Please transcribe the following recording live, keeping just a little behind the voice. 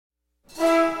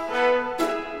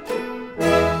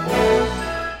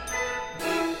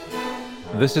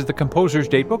This is the Composer's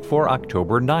Datebook for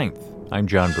October 9th. I'm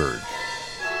John Bird.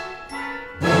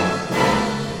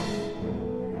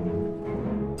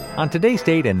 On today's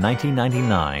date in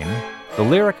 1999, the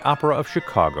Lyric Opera of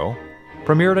Chicago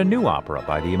premiered a new opera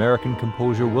by the American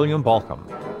composer William Bolcom,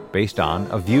 based on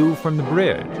A View from the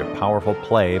Bridge, a powerful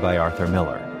play by Arthur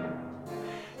Miller.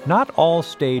 Not all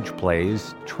stage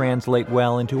plays translate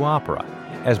well into opera,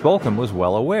 as Bolcom was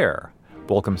well aware.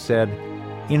 Bolcom said,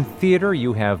 "In theater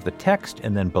you have the text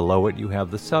and then below it you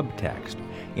have the subtext.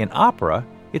 In opera,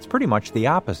 it's pretty much the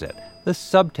opposite. The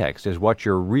subtext is what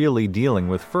you're really dealing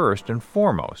with first and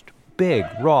foremost, big,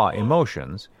 raw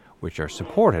emotions, which are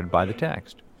supported by the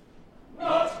text."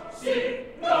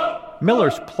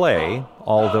 Miller's play,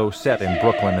 although set in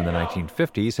Brooklyn in the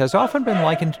 1950s, has often been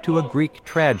likened to a Greek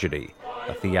tragedy,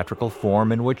 a theatrical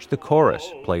form in which the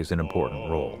chorus plays an important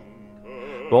role.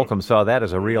 Bolcom saw that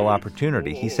as a real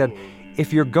opportunity. He said,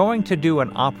 if you're going to do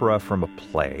an opera from a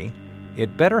play,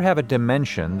 it better have a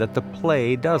dimension that the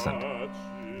play doesn't.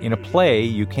 In a play,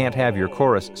 you can't have your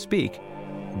chorus speak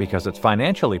because it's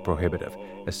financially prohibitive.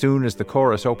 As soon as the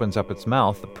chorus opens up its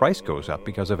mouth, the price goes up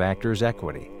because of actors'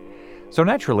 equity. So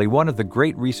naturally, one of the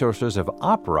great resources of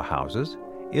opera houses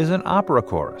is an opera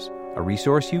chorus, a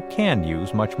resource you can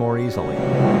use much more easily.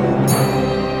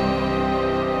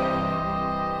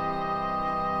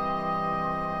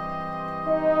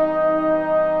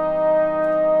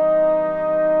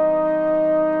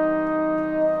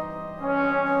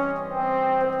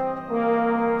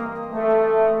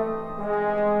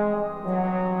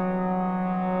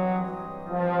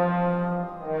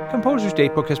 Composer's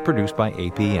Datebook is produced by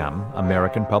APM,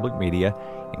 American Public Media,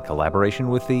 in collaboration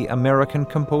with the American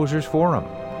Composers Forum,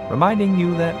 reminding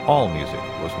you that all music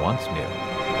was once new.